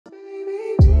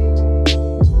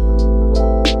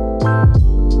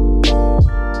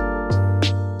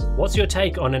what's your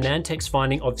take on ANANDTECH's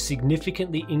finding of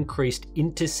significantly increased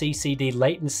inter-CCD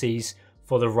latencies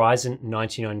for the Ryzen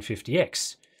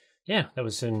 9950X? Yeah, that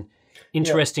was an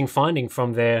interesting finding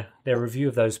from their review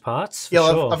of those parts. Yeah,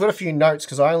 I've got a few notes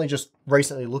because I only just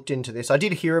recently looked into this. I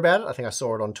did hear about it. I think I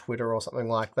saw it on Twitter or something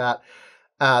like that.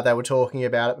 They were talking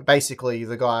about it. But basically,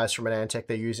 the guys from ANANDTECH,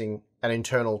 they're using an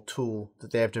internal tool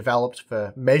that they've developed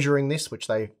for measuring this, which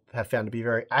they have found to be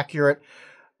very accurate.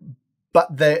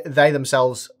 But they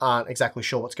themselves aren't exactly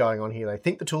sure what's going on here. They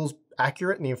think the tool's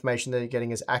accurate and the information they're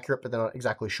getting is accurate, but they're not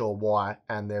exactly sure why.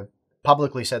 And they've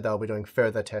publicly said they'll be doing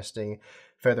further testing,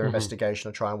 further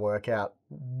investigation to try and work out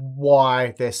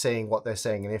why they're seeing what they're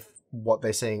seeing and if what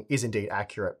they're seeing is indeed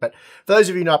accurate. But for those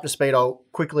of you not up to speed, I'll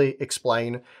quickly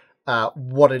explain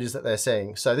what it is that they're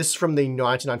seeing. So this is from the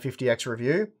 9950X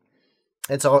review.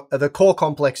 And so the core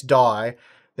complex die,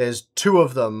 there's two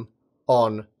of them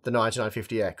on the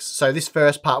 9950X. So this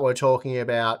first part, we're talking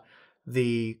about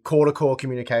the core-to-core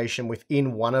communication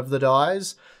within one of the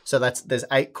dies. So there's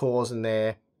 8 cores in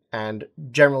there. And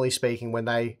generally speaking, when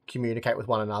they communicate with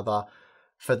one another,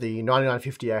 for the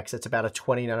 9950X, it's about a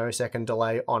 20 nanosecond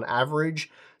delay on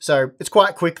average. So it's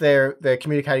quite quick. They're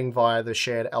communicating via the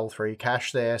shared L3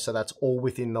 cache there. So that's all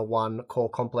within the one core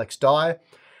complex die.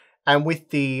 And with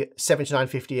the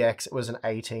 7950X, it was an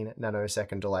 18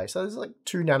 nanosecond delay. So there's like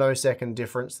 2 nanosecond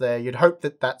difference there. You'd hope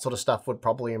that that sort of stuff would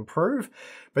probably improve,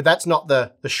 but that's not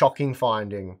the shocking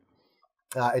finding.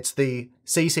 It's the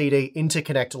CCD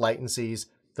interconnect latencies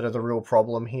that are the real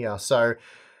problem here. So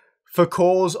for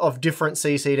cores of different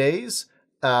CCDs,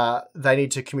 they need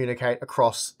to communicate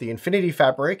across the Infinity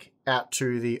Fabric out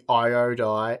to the IO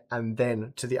die and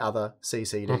then to the other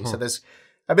CCD. So there's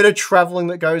a bit of traveling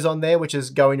that goes on there, which is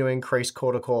going to increase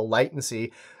core-to-core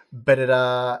latency, but it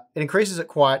increases it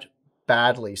quite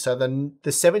badly. So the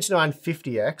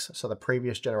 7950X, so the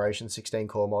previous generation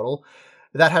 16-core model,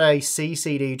 that had a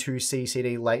CCD to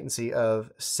CCD latency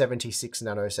of 76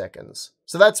 nanoseconds.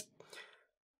 So that's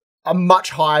a much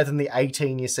higher than the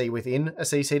 18 you see within a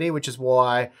CCD, which is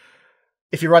why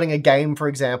if you're running a game, for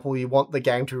example, you want the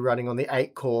game to be running on the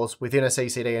 8 cores within a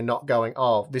CCD and not going,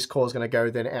 oh, this core is going to go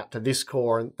then out to this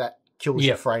core and that kills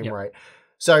your frame rate.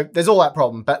 So there's all that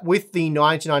problem. But with the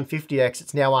 9950X,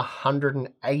 it's now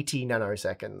 180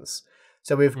 nanoseconds.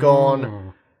 So we've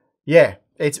gone,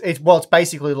 it's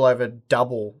basically a little over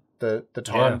double the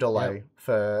time delay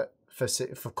for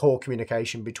core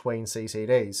communication between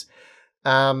CCDs.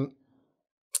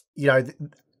 You know,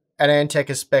 ANANDTECH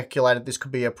has speculated this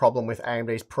could be a problem with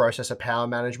AMD's processor power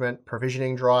management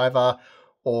provisioning driver,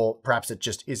 or perhaps it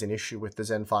just is an issue with the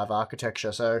Zen 5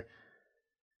 architecture. So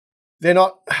they're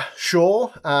not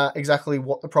sure exactly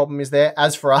what the problem is there.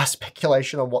 As for our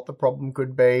speculation on what the problem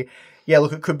could be, yeah,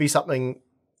 look, it could be something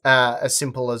as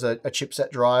simple as a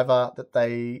chipset driver that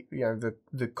they, you know,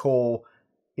 the core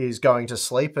is going to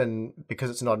sleep, and because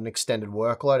it's not an extended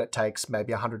workload, it takes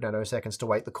maybe 100 nanoseconds to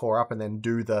wake the core up and then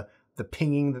do the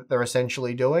pinging that they're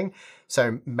essentially doing.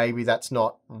 So maybe that's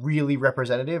not really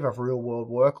representative of real world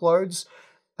workloads.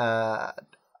 Hard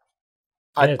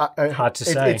to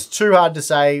say. It's too hard to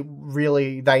say.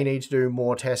 Really, they need to do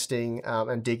more testing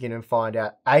and dig in and find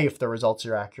out A, if the results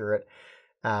are accurate,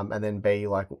 and then B,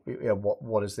 like, you know,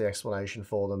 what is the explanation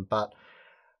for them. But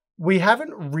we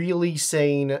haven't really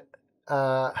seen.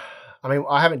 I mean,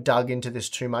 I haven't dug into this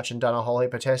too much and done a whole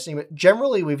heap of testing, but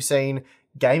generally we've seen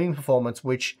gaming performance,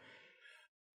 which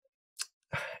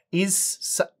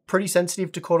is pretty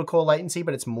sensitive to core-to-core latency,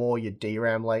 but it's more your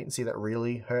DRAM latency that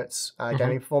really hurts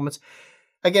gaming performance.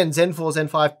 Again, Zen 4, Zen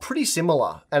 5, pretty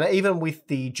similar. And even with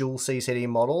the dual CCD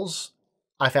models,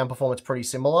 I found performance pretty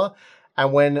similar.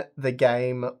 And when the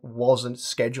game wasn't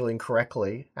scheduling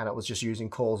correctly and it was just using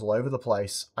cores all over the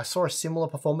place, I saw a similar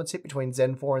performance hit between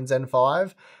Zen 4 and Zen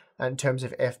 5 in terms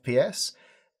of FPS.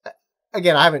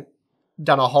 Again, I haven't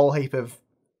done a whole heap of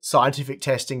scientific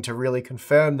testing to really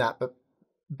confirm that, but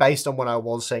based on when I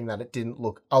was seeing that, it didn't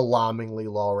look alarmingly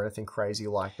low or anything crazy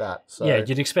like that. So yeah,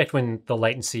 you'd expect when the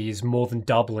latency is more than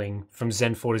doubling from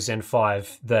Zen 4 to Zen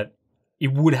 5 that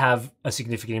it would have a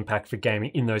significant impact for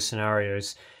gaming in those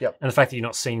scenarios. Yep. And the fact that you're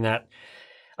not seeing that,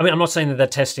 I mean, I'm not saying that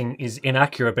that testing is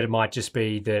inaccurate, but it might just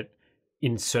be that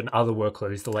in certain other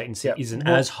workloads, the latency isn't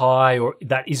as high, or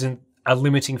that isn't a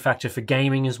limiting factor for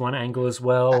gaming as one angle as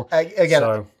well.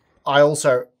 Again,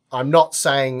 I'm not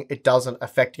saying it doesn't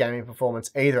affect gaming performance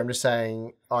either. I'm just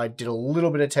saying I did a little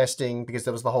bit of testing because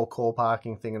there was the whole core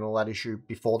parking thing and all that issue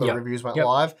before the reviews went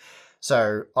live.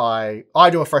 So I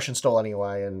do a fresh install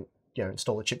anyway, and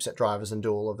install the chipset drivers and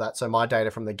do all of that. So my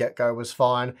data from the get-go was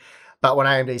fine. But when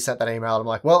AMD sent that email, I'm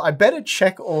like, well, I better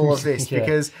check all of this Yeah.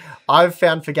 because I've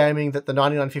found for gaming that the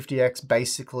 9950X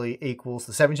basically equals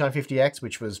the 7950X,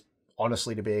 which was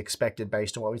honestly to be expected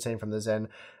based on what we've seen from the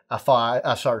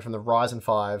from the Ryzen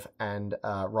 5 and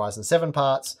Ryzen 7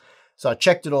 parts. So I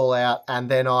checked it all out, and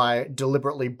then I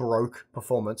deliberately broke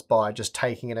performance by just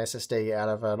taking an SSD out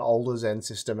of an older Zen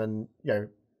system and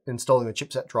installing the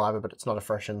chipset driver, but it's not a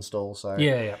fresh install. So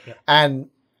Yeah. and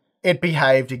it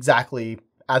behaved exactly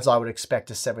as I would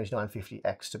expect a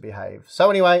 7950X to behave. So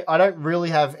anyway, I don't really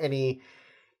have any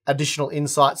additional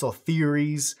insights or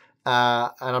theories,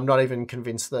 and I'm not even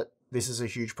convinced that this is a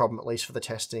huge problem, at least for the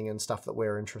testing and stuff that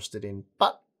we're interested in.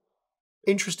 But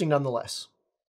interesting nonetheless.